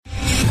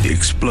The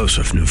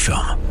explosive new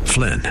film,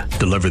 Flynn,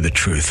 deliver the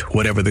truth,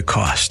 whatever the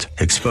cost,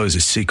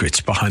 exposes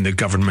secrets behind the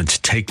government's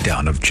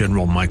takedown of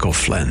General Michael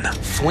Flynn.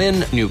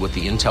 Flynn knew what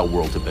the intel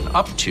world had been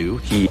up to.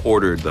 He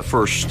ordered the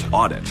first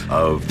audit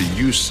of the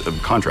use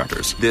of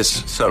contractors.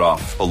 This set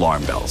off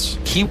alarm bells.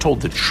 He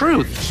told the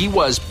truth. He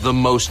was the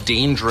most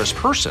dangerous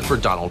person for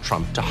Donald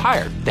Trump to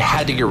hire. They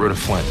had to get rid of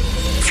Flynn.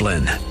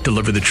 Flynn,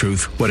 deliver the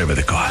truth, whatever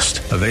the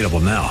cost. Available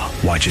now.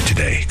 Watch it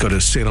today. Go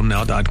to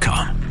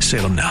salemnow.com.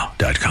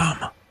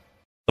 salemnow.com.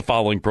 The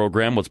following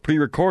program was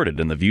pre-recorded,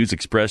 and the views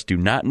expressed do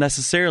not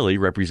necessarily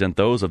represent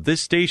those of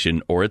this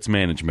station or its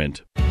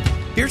management.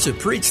 Here to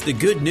preach the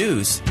good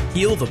news,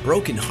 heal the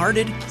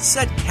brokenhearted,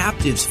 set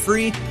captives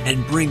free,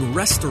 and bring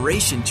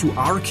restoration to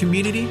our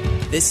community,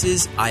 this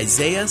is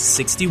Isaiah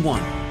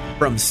 61.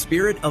 From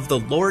Spirit of the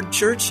Lord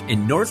Church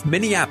in North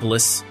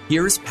Minneapolis,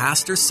 here's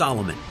Pastor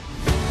Solomon.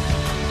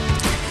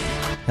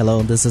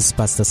 Hello, this is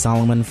Pastor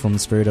Solomon from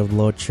Spirit of the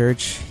Lord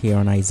Church here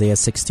on Isaiah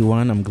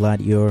 61. I'm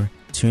glad you're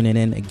tuning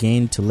in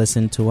again to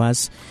listen to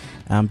us,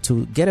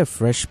 to get a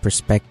fresh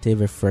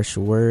perspective, a fresh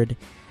word,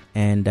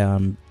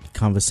 and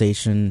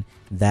conversation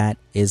that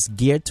is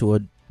geared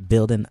toward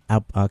building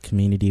up our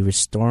community,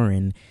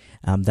 restoring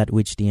that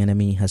which the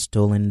enemy has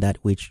stolen, that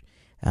which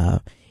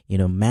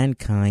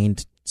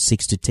mankind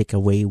seeks to take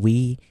away.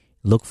 We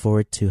look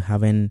forward to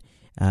having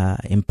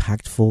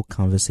impactful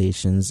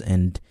conversations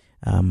and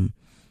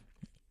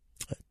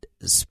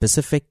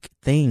specific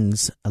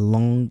things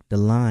along the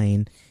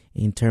line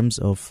in terms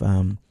of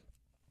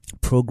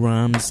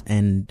programs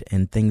and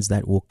things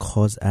that will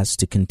cause us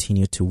to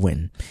continue to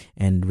win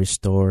and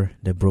restore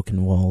the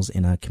broken walls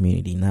in our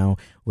community. Now,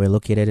 we're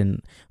located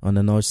on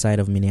the north side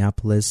of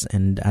Minneapolis,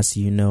 and as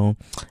you know,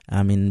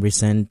 in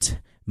recent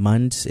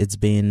months, it's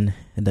been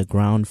the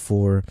grounds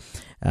for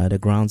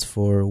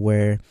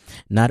where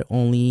not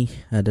only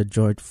the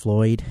George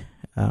Floyd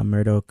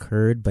murder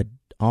occurred, but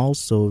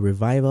also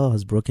revival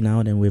has broken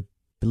out, and we're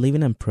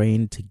believing and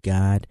praying to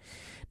God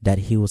that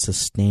He will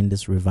sustain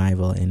this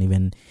revival and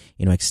even,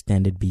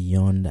 extend it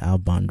beyond our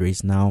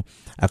boundaries. Now,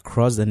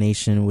 across the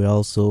nation, we're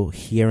also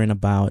hearing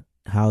about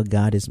how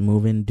God is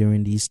moving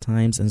during these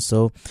times. And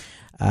so,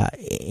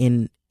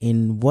 in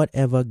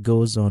whatever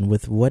goes on,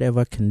 with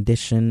whatever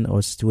condition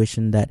or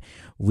situation that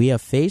we are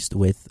faced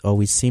with, or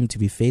we seem to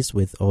be faced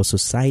with, or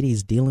society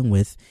is dealing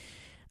with,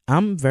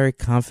 I'm very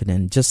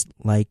confident, just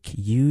like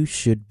you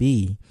should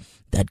be,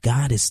 that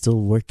God is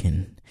still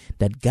working,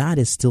 that God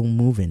is still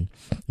moving,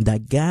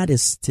 that God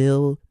is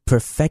still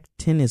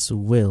perfecting His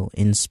will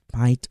in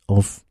spite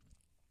of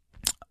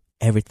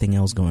everything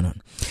else going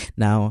on.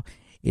 Now,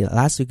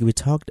 last week we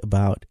talked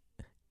about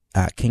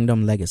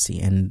Kingdom Legacy,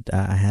 and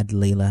I had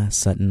Layla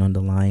Sutton on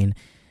the line,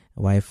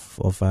 wife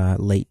of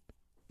late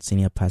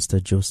Senior Pastor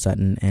Joe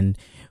Sutton, and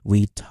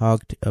we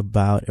talked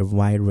about a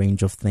wide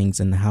range of things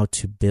and how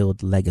to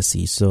build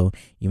legacy. So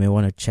you may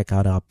want to check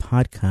out our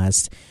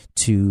podcast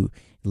to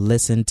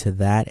listen to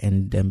that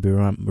and be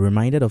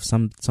reminded of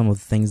some of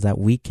the things that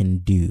we can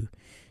do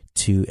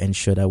to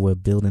ensure that we're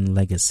building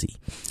legacy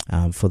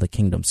for the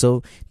kingdom.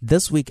 So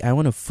this week I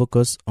want to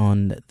focus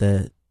on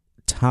the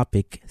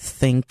topic,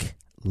 think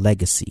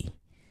legacy.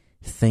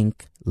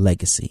 Think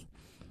legacy.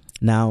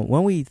 Now,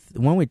 when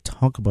we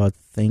talk about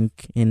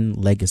thinking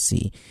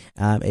legacy,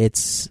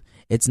 it's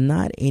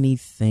not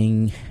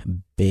anything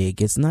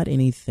big. It's not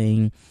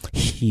anything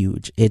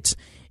huge. It's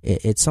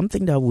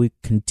something that we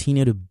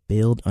continue to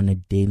build on a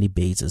daily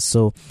basis.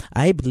 So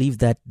I believe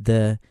that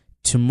the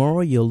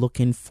tomorrow you're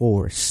looking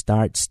for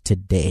starts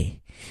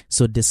today.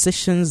 So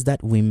decisions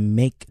that we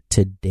make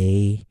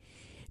today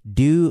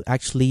do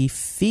actually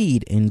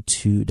feed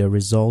into the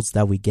results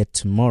that we get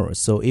tomorrow.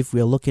 So if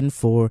we're looking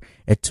for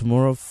a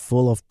tomorrow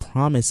full of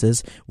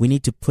promises, we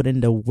need to put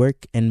in the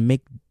work and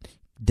make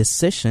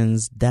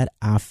decisions that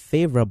are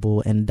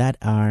favorable and that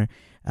are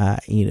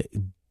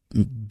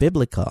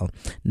biblical,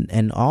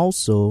 and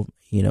also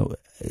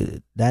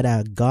that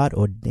are God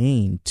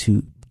ordained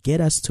to get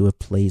us to a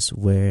place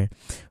where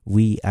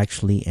we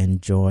actually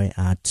enjoy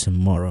our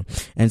tomorrow.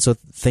 And so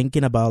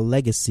thinking about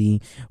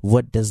legacy,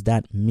 what does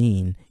that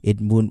mean? It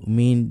would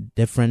mean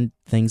different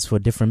things for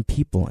different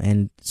people.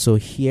 And so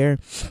here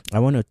I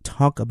want to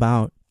talk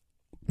about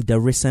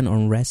the recent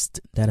unrest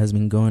that has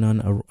been going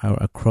on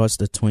across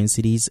the Twin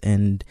Cities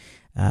and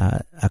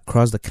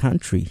across the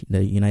country,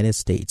 the United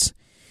States.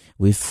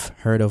 We've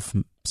heard of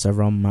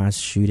several mass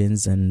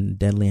shootings and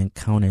deadly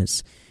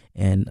encounters,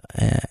 and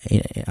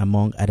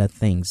among other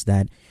things,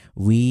 that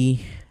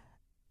we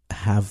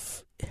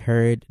have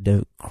heard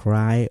the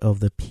cry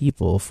of the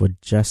people for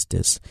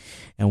justice,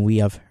 and we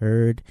have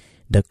heard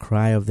the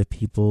cry of the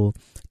people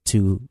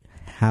to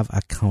have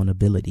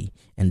accountability,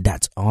 and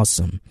that's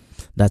awesome.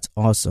 That's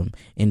awesome.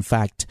 In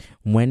fact,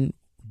 when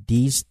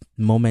these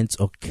moments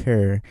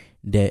occur,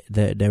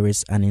 there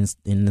is an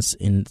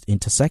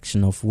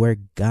intersection of where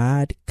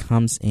God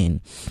comes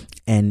in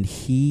and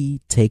He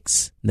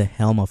takes the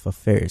helm of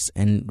affairs.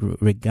 And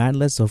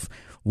regardless of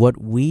what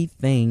we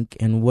think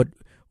and what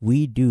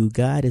we do,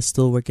 God is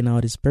still working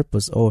out his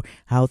purpose, or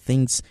how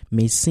things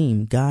may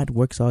seem, God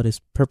works out his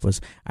purpose.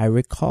 I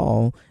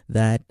recall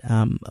that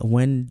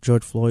when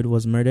George Floyd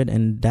was murdered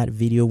and that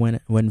video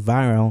went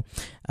viral,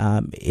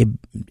 it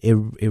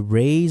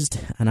raised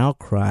an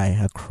outcry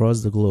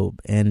across the globe.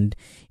 And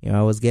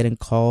I was getting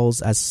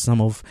calls, as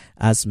some of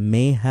us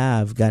may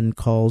have gotten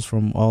calls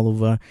from all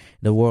over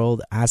the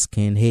world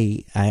asking,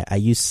 hey, are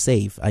you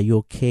safe? Are you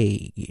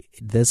okay?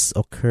 This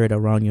occurred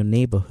around your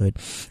neighborhood.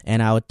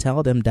 And I would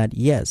tell them that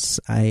yes,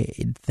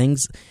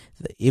 things,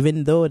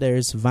 even though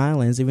there's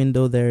violence, even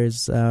though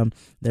there's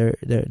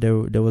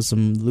there was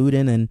some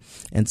looting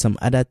and some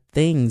other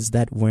things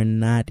that were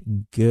not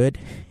good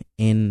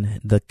in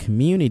the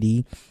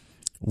community,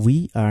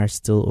 we are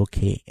still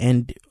okay.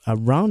 And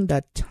around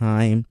that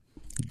time,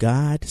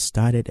 God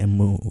started a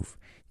move.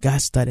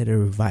 God started a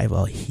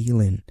revival,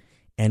 healing,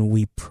 and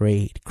we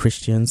prayed.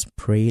 Christians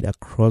prayed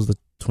across the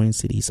Twin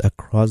Cities,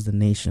 across the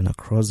nation,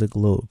 across the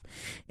globe.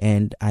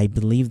 And I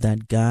believe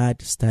that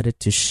God started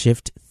to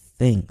shift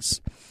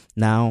things.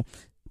 Now,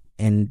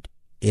 and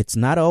it's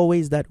not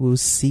always that we'll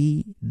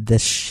see the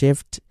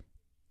shift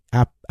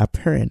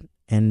apparent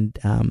and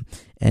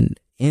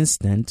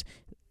instant.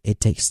 It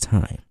takes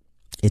time.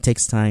 It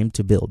takes time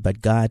to build, but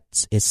God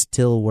is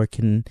still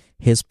working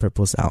his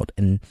purpose out.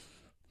 And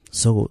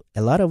so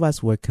a lot of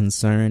us were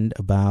concerned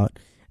about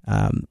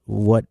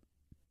what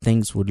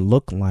things would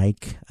look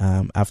like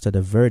after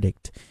the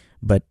verdict,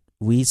 but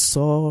we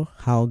saw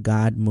how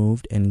God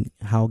moved and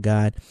how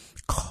God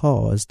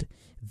caused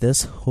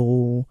this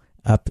whole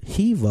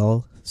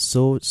upheaval,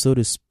 so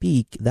to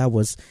speak, that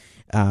was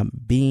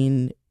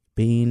being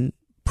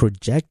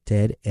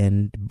projected,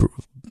 and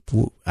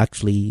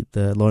actually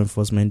the law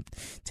enforcement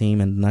team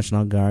and the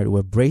National Guard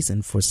were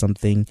bracing for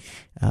something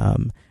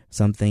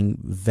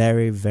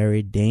very,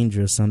 very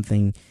dangerous,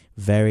 something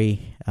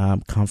very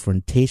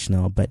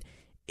confrontational, but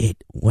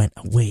it went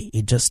away.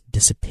 It just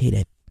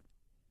dissipated.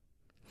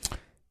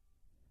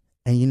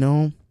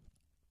 And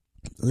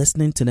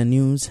listening to the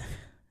news,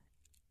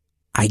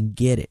 I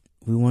get it.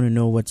 We want to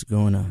know what's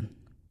going on.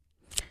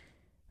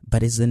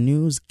 But is the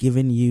news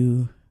giving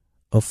you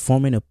or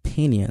forming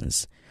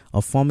opinions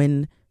or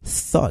forming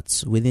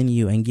thoughts within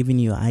you and giving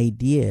you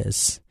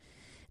ideas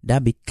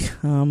that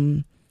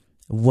become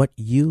what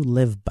you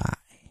live by?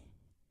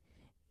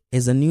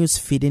 Is the news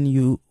feeding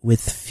you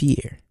with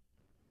fear?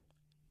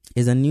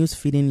 Is the news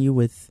feeding you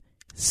with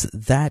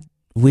that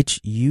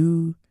which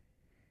you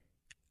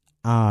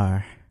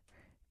are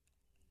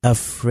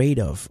afraid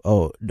of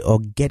or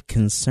get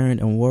concerned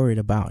and worried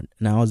about?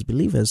 Now, as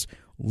believers,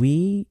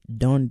 we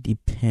don't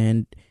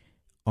depend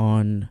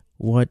on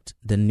what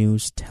the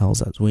news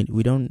tells us.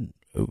 We don't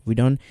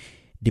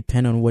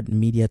depend on what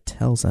media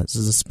tells us.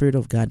 It's the Spirit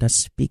of God that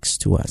speaks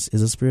to us.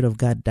 It's the Spirit of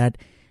God that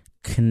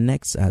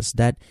connects us,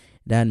 that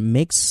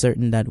makes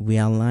certain that we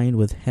are aligned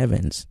with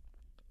heavens.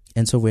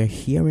 And so we're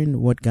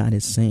hearing what God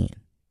is saying.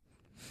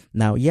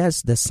 Now,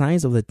 yes, the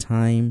signs of the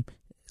time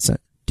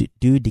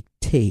do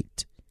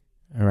dictate,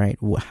 all right,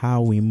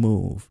 how we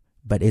move,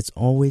 but it's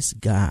always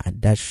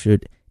God that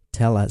should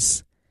tell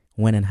us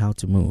when and how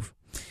to move.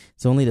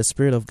 It's only the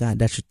Spirit of God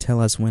that should tell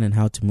us when and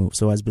how to move.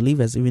 So as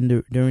believers,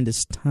 even during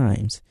these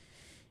times,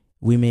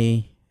 we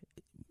may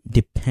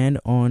depend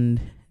on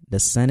the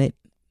Senate,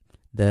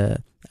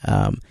 the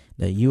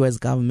U.S.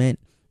 government.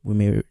 We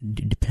may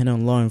depend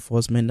on law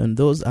enforcement, and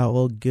those are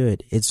all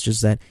good. It's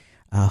just that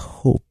our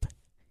hope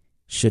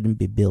shouldn't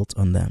be built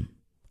on them.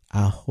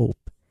 Our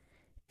hope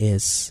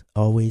is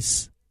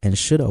always and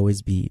should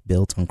always be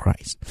built on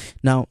Christ.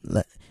 Now,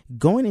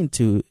 going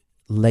into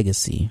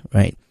legacy,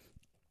 right?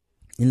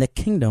 In the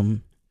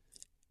kingdom,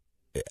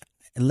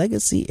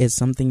 legacy is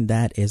something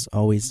that is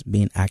always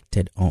being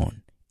acted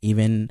on,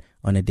 even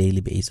on a daily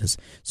basis.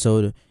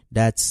 So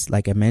that's,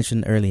 like I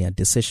mentioned earlier,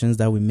 decisions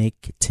that we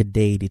make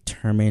today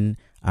determine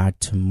our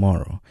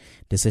tomorrow.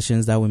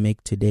 Decisions that we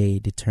make today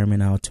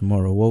determine our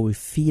tomorrow. What we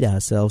feed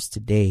ourselves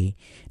today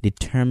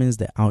determines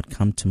the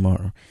outcome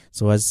tomorrow.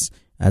 So as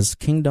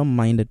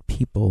kingdom-minded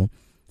people,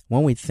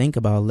 when we think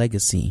about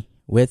legacy,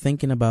 we're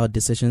thinking about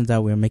decisions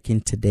that we're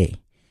making today,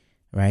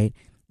 right?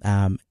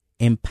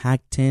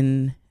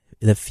 Impacting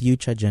the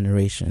future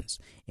generations,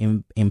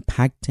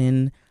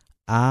 impacting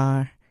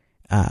our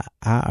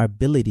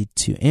ability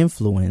to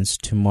influence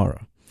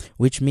tomorrow,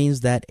 which means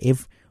that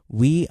if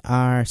we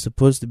are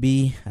supposed to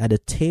be at a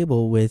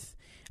table with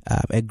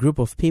a group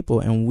of people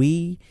and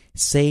we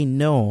say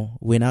no,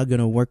 we're not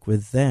going to work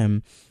with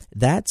them,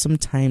 that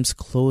sometimes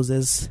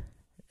closes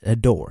a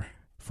door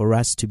for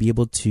us to be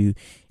able to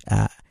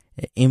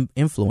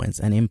influence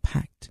and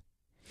impact.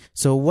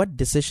 So what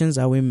decisions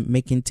are we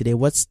making today?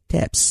 What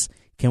steps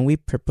can we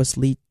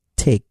purposely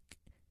take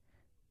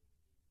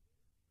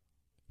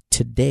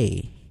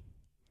today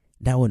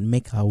that would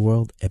make our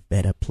world a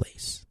better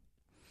place?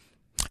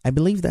 I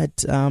believe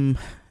that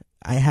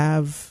I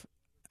have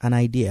an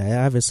idea. I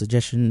have a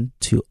suggestion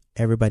to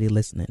everybody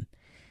listening,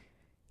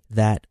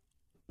 that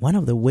one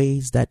of the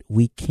ways that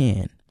we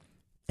can,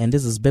 and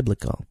this is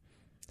biblical,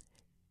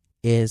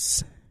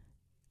 is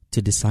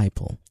to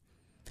disciple.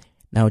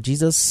 Now,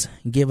 Jesus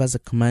gave us a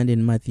command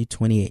in Matthew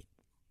 28,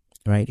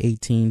 right,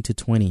 18 to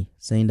 20,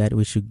 saying that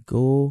we should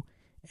go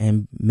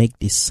and make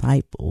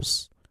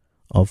disciples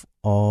of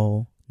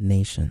all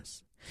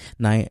nations.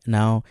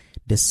 Now,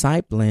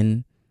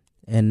 discipling,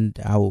 and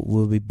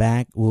we'll be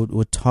back.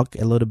 We'll talk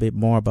a little bit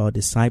more about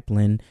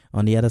discipling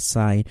on the other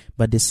side.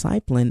 But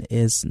discipling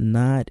is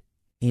not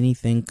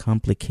anything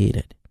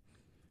complicated.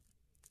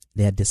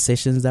 There are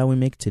decisions that we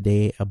make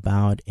today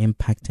about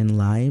impacting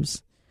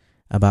lives,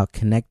 about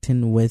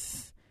connecting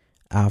with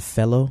our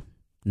fellow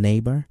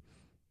neighbor,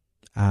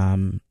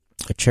 a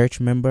church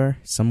member,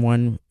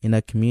 someone in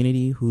a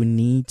community who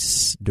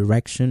needs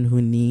direction,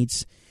 who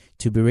needs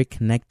to be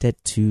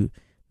reconnected to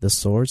the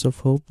source of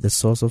hope, the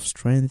source of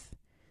strength,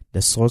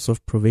 the source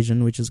of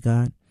provision, which is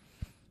God.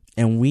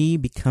 And we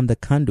become the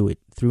conduit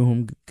through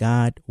whom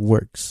God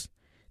works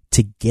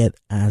to get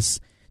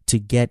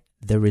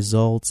the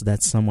results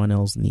that someone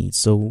else needs.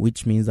 So,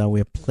 which means that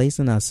we're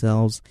placing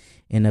ourselves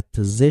in a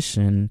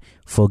position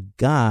for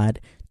God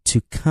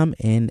to come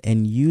in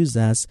and use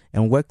us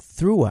and work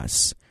through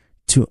us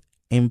to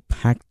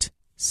impact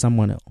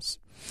someone else.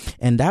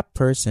 And that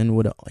person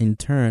would in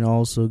turn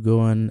also go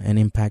on and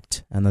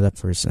impact another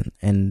person,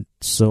 and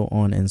so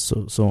on and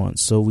so on.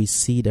 So we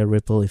see the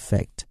ripple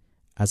effect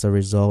as a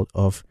result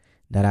of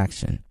that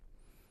action.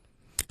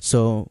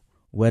 So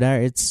whether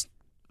it's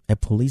a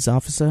police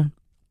officer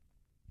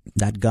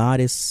that God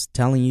is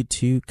telling you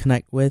to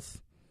connect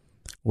with,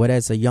 whether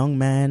it's a young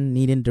man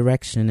needing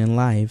direction in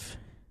life,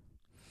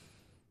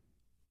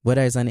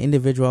 whether it's an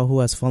individual who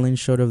has fallen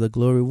short of the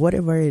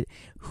glory,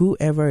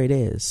 whoever it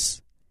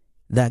is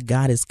that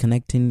God is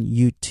connecting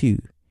you to,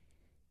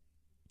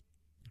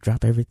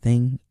 drop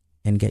everything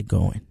and get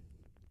going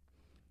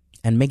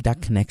and make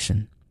that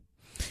connection.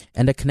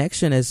 And the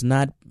connection is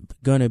not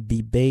going to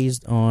be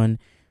based on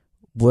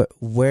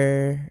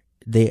where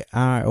they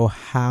are or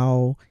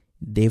how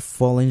they've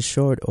fallen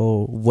short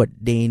or what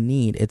they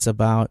need. It's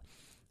about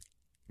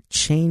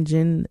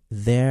changing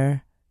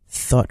their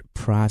thought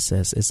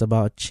process. It's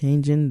about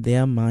changing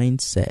their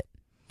mindset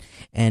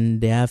and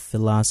their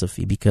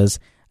philosophy, because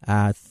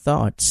our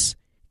thoughts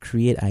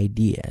create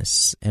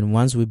ideas, and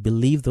once we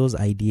believe those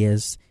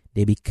ideas,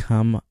 they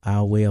become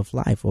our way of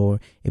life, or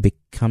it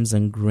becomes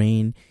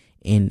ingrained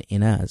in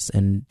us.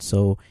 And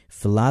so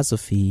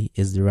philosophy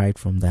is derived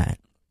from that.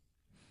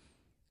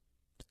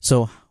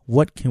 So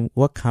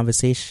what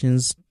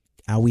conversations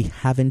are we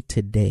having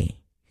today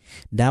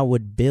that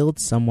would build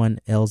someone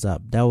else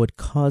up, that would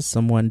cause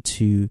someone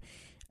to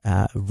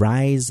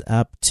rise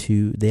up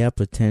to their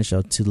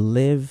potential, to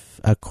live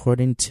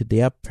according to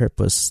their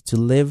purpose, to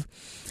live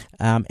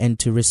and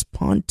to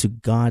respond to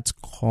God's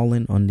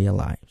calling on their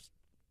lives?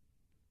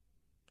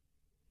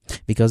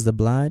 Because the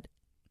blood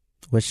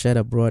was shed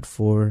abroad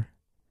for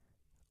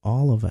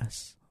all of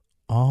us.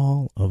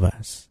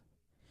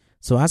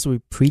 So as we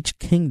preach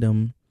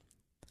kingdom,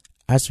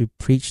 as we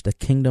preach the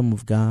kingdom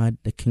of God,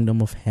 the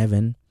kingdom of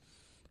heaven,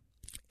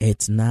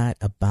 it's not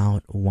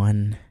about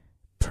one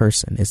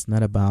person. It's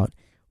not about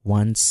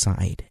one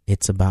side.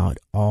 It's about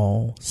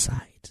all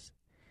sides.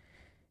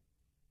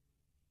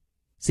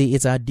 See,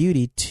 it's our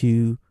duty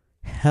to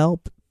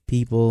help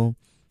people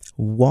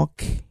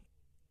walk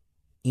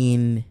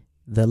in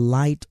the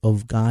light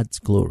of God's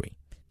glory.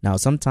 Now,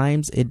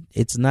 sometimes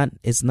it's not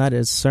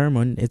a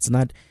sermon. It's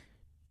not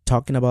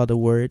talking about the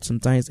word.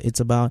 Sometimes it's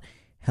about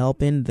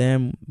helping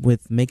them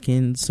with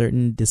making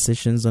certain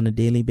decisions on a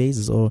daily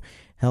basis, or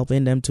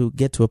helping them to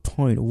get to a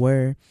point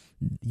where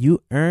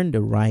you earn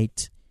the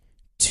right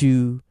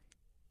to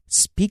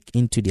speak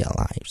into their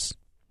lives.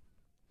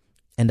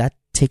 And that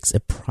takes a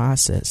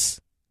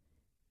process.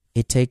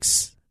 It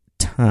takes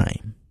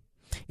time.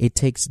 It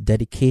takes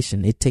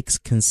dedication. It takes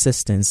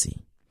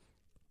consistency.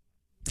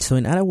 So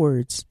in other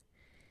words,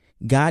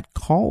 God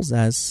calls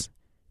us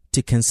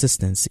to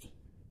consistency.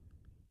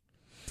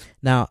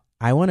 Now,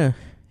 I want to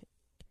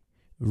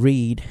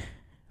read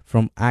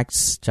from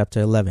Acts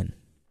chapter 11.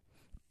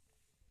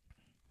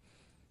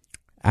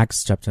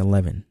 Acts chapter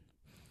 11.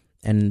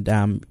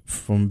 And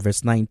from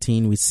verse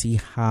 19, we see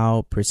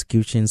how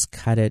persecutions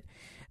scattered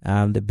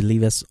the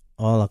believers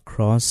all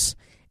across,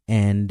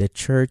 and the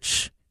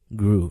church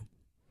grew.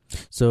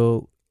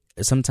 So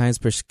sometimes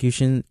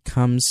persecution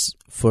comes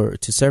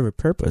to serve a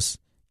purpose.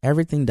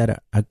 Everything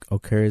that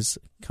occurs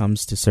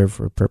comes to serve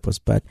for a purpose.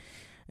 But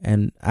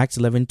in Acts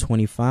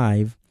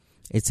 11:25,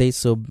 it says,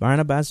 "So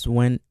Barnabas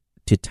went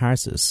to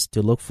Tarsus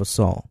to look for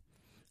Saul,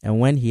 and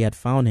when he had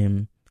found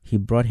him, he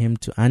brought him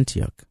to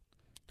Antioch.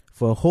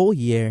 For a whole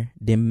year,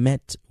 they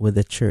met with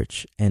the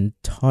church and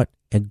taught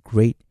a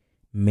great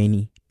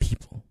many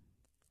people.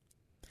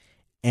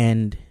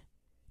 And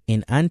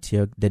in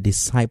Antioch, the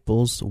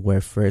disciples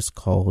were first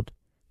called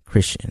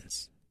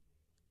Christians."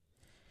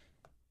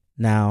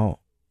 Now,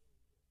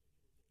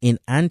 in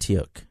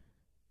Antioch,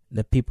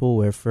 the people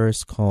were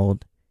first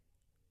called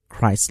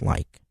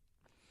Christ-like.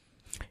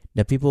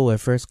 The people were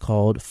first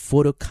called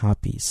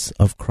photocopies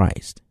of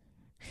Christ.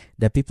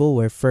 The people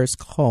were first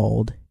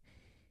called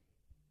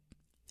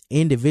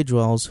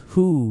individuals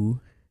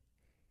who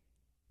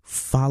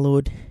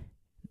followed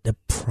the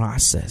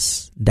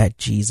process that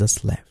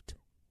Jesus left.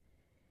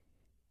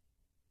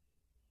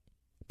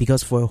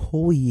 Because for a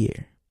whole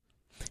year,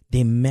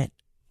 they met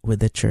with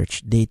the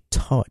church. They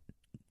taught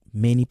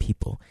many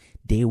people.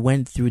 They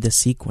went through the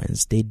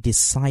sequence. They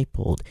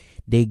discipled.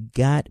 They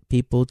got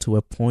people to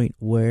a point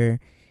where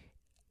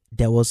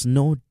there was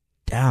no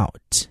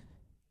doubt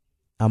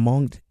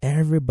among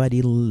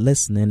everybody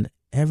listening,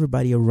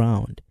 everybody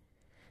around,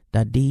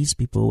 that these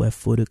people were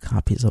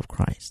photocopies of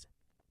Christ.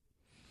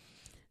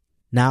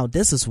 Now,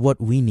 this is what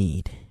we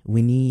need.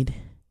 We need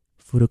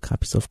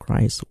photocopies of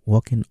Christ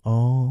walking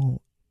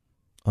all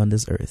on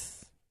this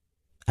earth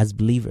as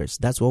believers.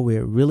 That's what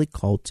we're really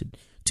called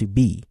to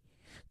be.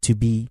 To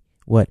be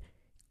what?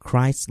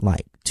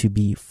 Christ-like, to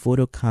be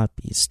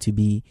photocopies, to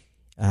be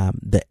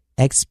the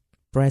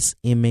express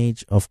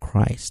image of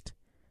Christ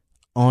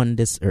on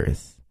this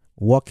earth,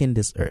 walking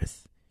this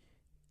earth,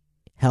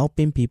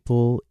 helping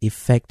people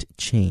effect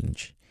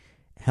change,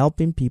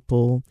 helping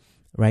people,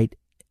 right,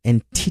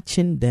 and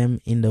teaching them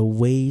in the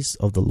ways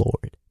of the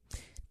Lord,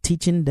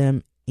 teaching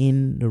them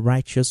in the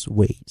righteous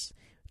ways,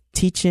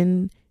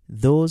 teaching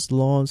those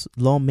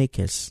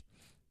lawmakers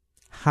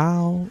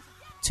how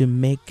to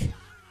make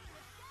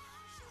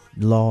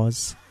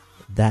laws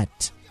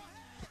that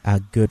are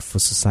good for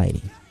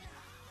society.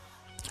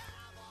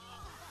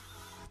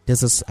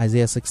 This is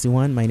Isaiah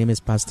 61. My name is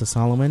Pastor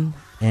Solomon,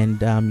 and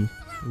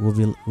we'll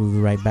be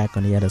right back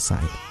on the other side.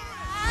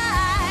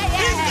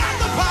 He's got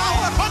the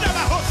power.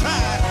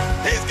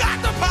 He's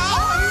got the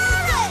power.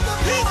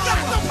 He's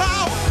got the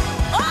power.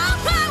 All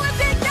power's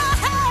in your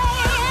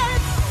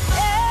hands.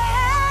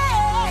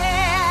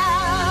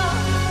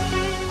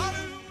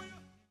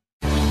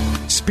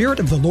 Spirit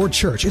of the Lord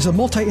Church is a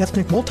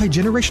multi-ethnic,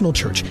 multi-generational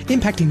church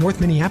impacting North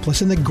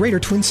Minneapolis and the greater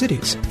Twin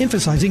Cities,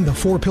 emphasizing the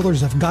 4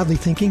 pillars of godly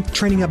thinking,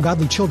 training up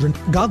godly children,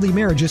 godly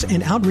marriages,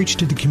 and outreach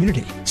to the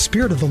community.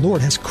 Spirit of the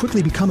Lord has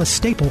quickly become a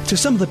staple to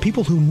some of the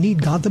people who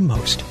need God the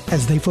most.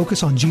 As they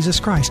focus on Jesus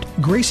Christ,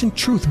 grace and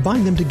truth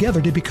bind them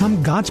together to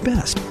become God's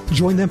best.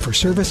 Join them for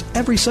service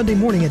every Sunday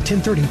morning at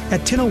 10:30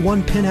 at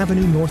 1001 Penn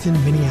Avenue North in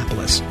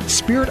Minneapolis.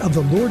 Spirit of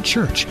the Lord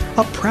Church,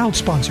 a proud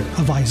sponsor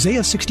of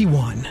Isaiah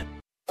 61.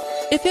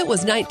 If it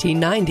was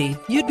 1990,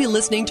 you'd be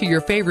listening to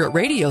your favorite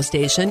radio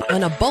station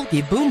on a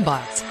bulky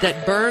boombox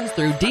that burns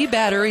through D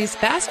batteries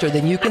faster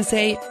than you can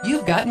say,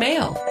 "You've got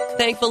mail."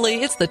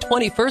 Thankfully, it's the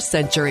 21st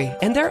century,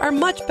 and there are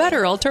much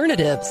better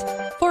alternatives.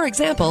 For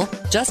example,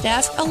 just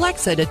ask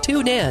Alexa to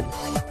tune in.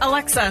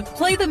 Alexa,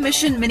 play the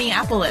Mission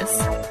Minneapolis.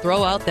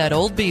 Throw out that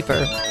old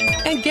beeper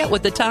and get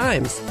with the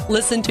times.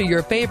 Listen to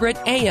your favorite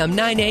AM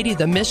 980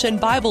 The Mission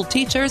Bible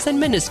Teachers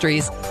and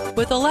Ministries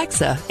with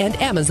Alexa and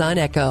Amazon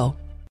Echo.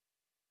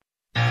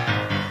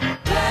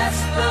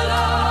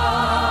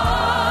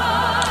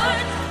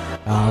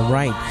 All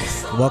right,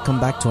 welcome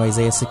back to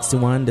Isaiah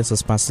 61. This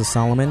is Pastor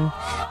Solomon,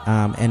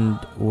 and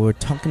we're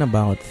talking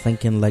about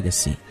thinking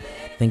legacy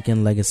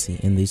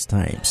in these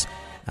times.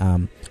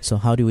 So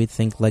how do we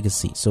think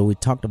legacy? So we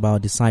talked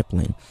about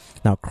discipling.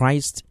 Now,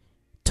 Christ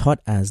taught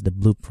us the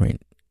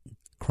blueprint.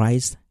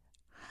 Christ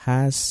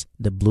has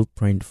the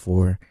blueprint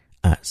for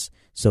us.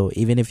 So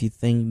even if you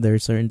think there are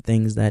certain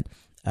things that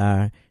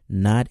are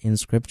not in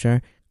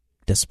Scripture,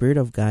 the Spirit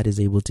of God is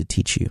able to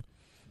teach you.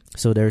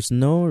 So there's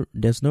no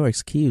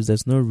excuse,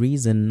 there's no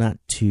reason not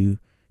to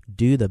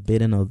do the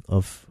bidding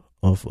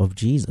of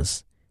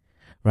Jesus,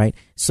 right?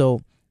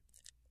 So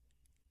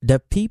the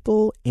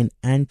people in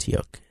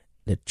Antioch,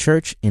 the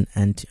church in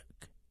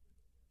Antioch,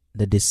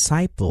 the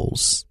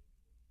disciples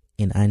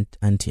in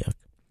Antioch,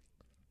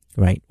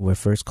 right, were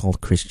first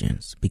called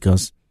Christians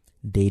because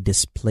they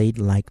displayed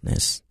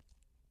likeness.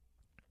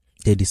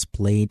 They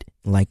displayed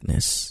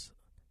likeness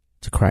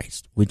to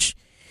Christ, which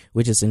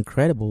is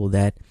incredible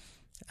that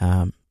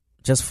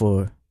just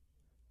for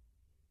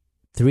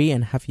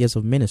 3.5 years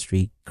of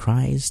ministry,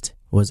 Christ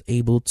was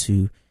able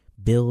to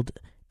build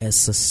a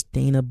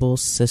sustainable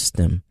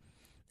system,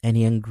 and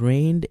he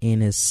ingrained in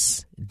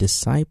his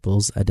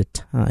disciples at the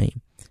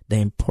time the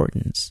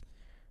importance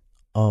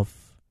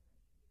of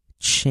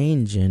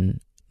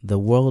changing the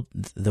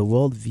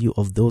worldview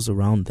of those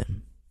around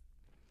them.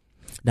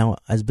 Now,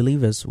 as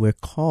believers, we're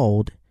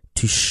called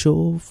to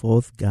show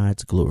forth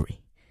God's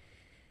glory.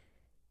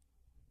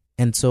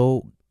 And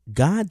so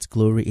God's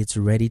glory is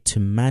ready to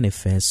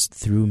manifest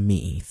through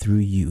me, through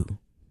you.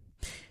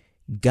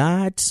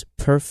 God's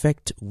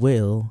perfect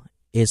will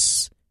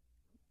is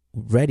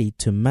ready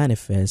to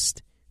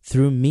manifest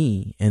through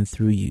me and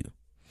through you.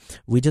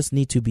 We just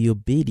need to be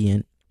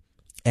obedient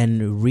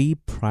and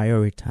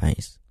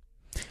reprioritize.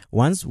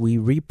 Once we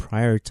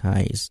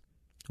reprioritize,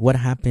 what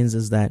happens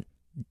is that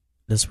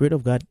the Spirit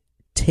of God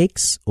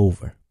takes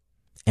over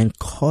and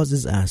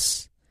causes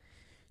us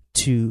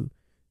to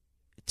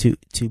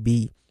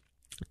be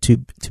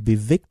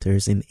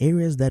victors in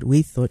areas that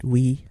we thought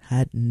we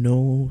had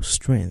no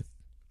strength.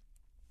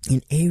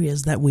 In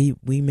areas that we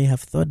may have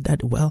thought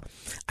that, well,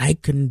 I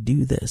couldn't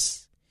do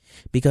this.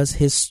 Because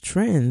his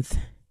strength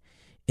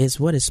is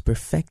what is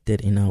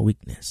perfected in our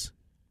weakness.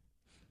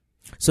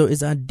 So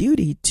it's our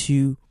duty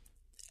to,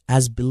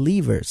 as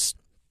believers,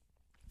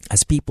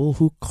 as people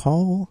who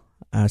call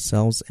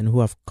ourselves and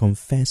who have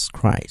confessed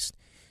Christ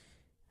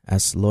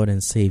as Lord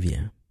and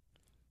Savior,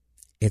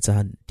 it's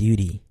our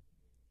duty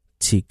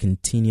to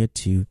continue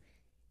to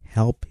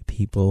help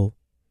people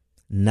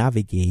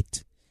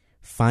navigate,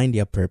 find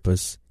their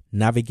purpose,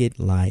 navigate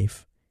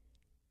life,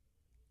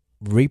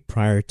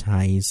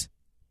 reprioritize,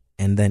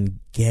 and then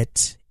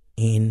get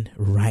in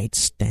right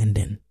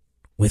standing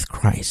with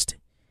Christ.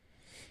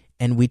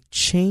 And we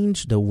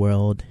change the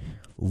world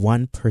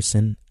one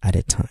person at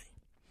a time.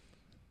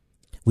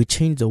 We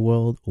change the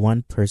world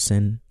one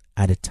person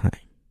at a time.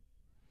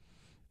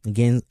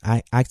 Again,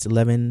 Acts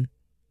 11,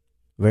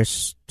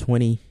 verse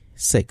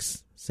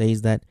 26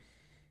 says that,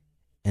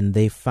 and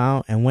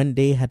when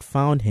they had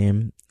found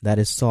him, that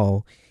is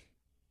Saul,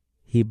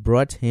 he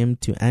brought him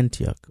to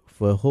Antioch.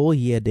 For a whole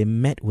year they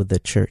met with the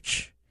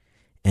church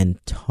and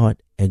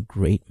taught a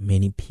great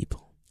many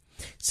people.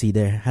 See,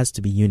 there has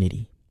to be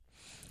unity.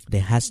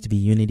 There has to be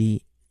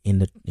unity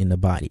in the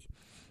body.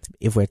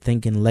 If we're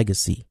thinking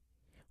legacy,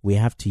 we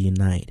have to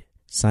unite.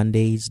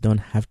 Sundays don't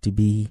have to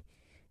be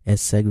a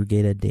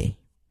segregated day.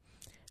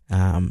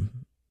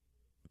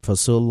 For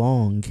so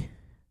long,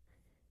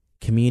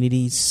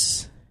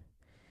 communities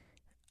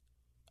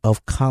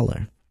of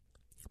color,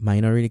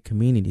 minority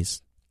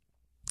communities,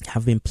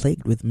 have been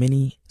plagued with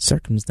many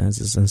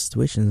circumstances and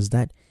situations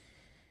that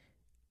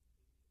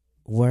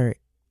were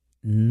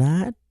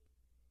not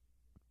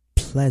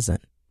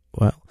pleasant.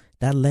 Well,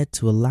 that led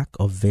to a lack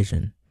of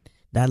vision.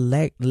 That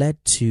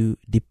led to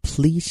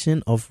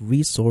depletion of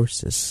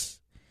resources.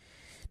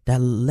 That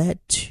led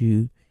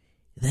to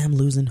them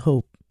losing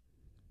hope.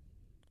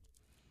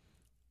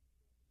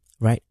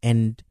 Right?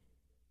 And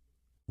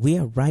we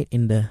are right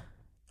in the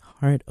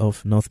heart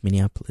of North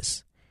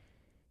Minneapolis.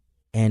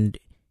 And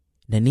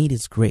the need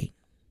is great.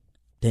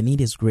 The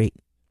need is great.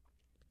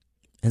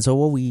 And so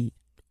what we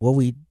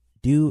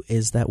do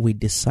is that we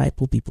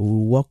disciple people.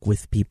 We walk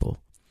with people.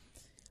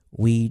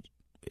 We,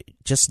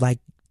 just like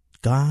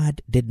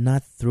God did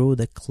not throw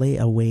the clay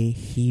away,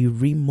 he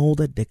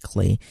remolded the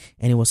clay,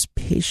 and he was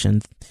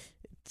patient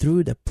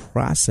through the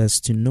process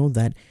to know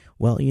that,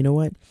 well, you know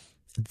what?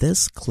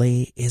 This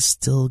clay is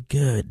still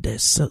good.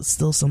 There's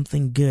still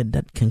something good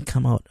that can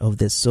come out of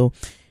this. So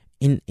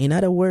in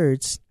other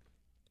words,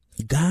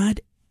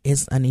 God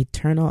is an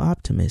eternal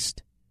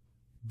optimist,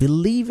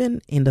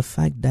 believing in the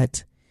fact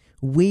that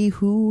we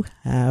who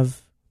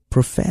have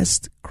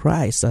professed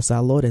Christ as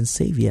our Lord and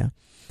Savior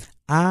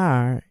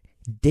are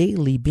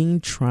daily being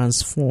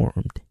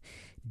transformed.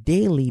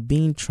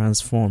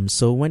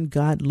 So when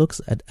God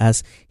looks at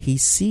us, he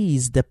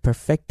sees the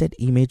perfected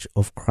image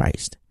of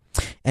Christ.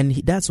 And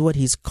that's what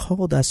he's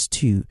called us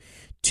to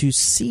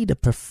see the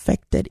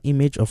perfected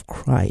image of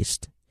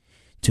Christ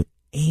to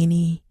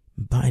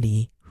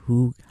anybody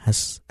who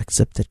has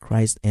accepted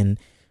Christ and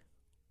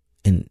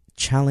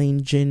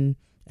challenging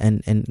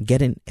and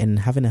getting and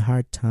having a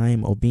hard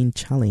time or being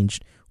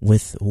challenged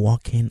with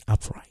walking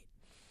upright.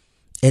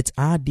 It's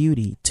our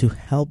duty to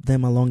help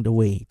them along the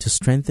way, to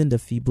strengthen the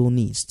feeble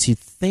knees, to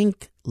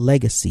think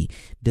legacy.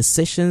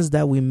 Decisions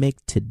that we make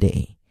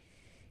today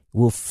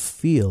will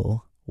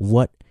feel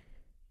what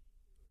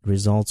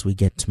results we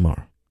get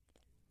tomorrow.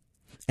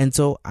 And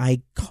so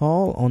I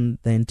call on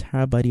the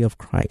entire body of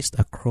Christ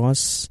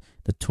across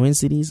the Twin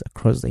Cities,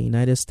 across the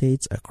United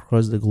States,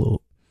 across the globe,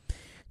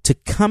 to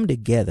come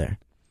together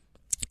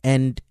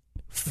and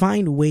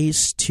find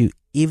ways to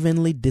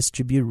evenly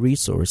distribute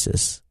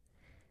resources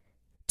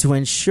to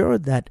ensure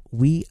that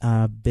we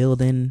are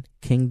building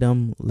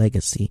kingdom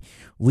legacy.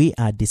 We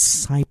are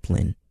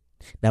discipling,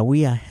 that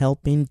we are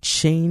helping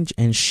change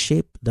and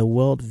shape the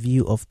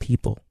worldview of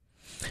people.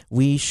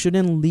 We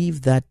shouldn't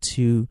leave that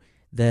to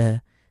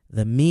the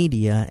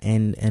media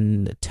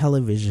and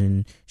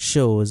television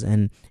shows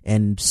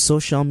and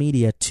social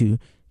media to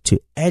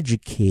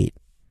educate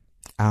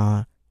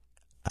our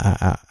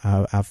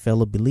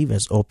fellow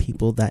believers or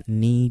people that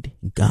need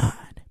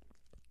God.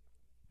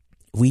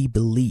 We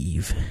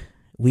believe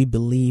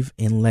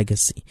in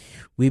legacy.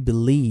 We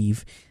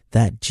believe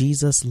that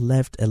Jesus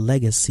left a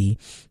legacy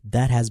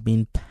that has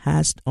been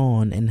passed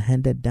on and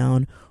handed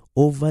down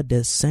over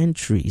the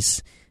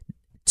centuries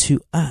to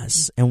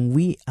us, and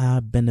we are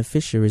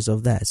beneficiaries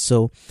of that.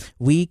 So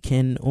we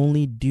can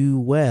only do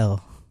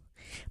well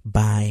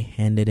by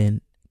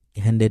handing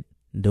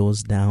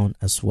those down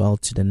as well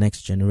to the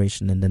next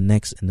generation and the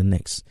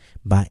next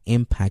by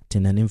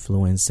impacting and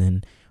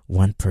influencing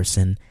one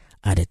person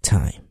at a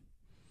time.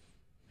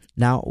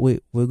 Now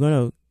we're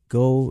going to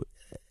go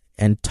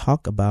and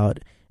talk about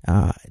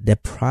the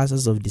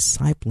process of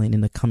discipling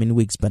in the coming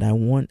weeks, but I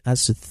want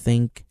us to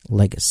think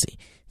legacy.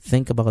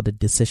 Think about the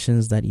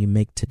decisions that you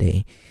make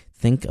today.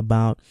 Think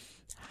about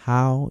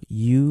how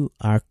you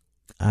are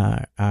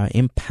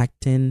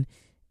impacting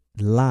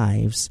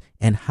lives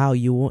and how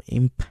you will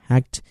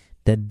impact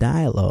the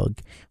dialogue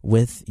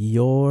with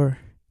your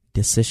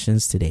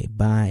decisions today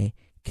by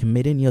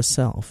committing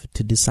yourself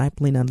to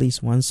discipling at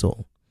least one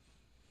soul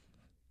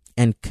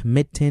and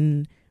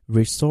committing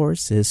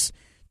resources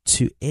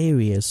to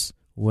areas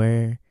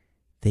where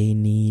they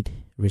need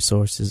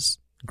resources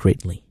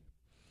greatly.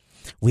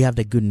 We have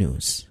the good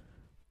news.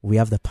 We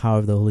have the power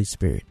of the Holy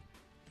Spirit.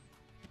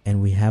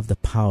 And we have the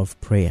power of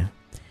prayer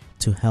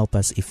to help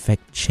us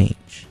effect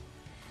change.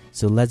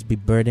 So let's be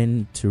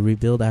burdened to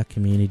rebuild our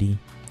community.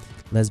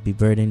 Let's be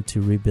burdened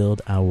to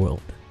rebuild our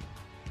world.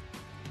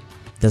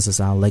 This is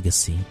our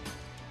legacy.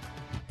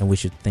 And we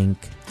should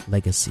think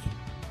legacy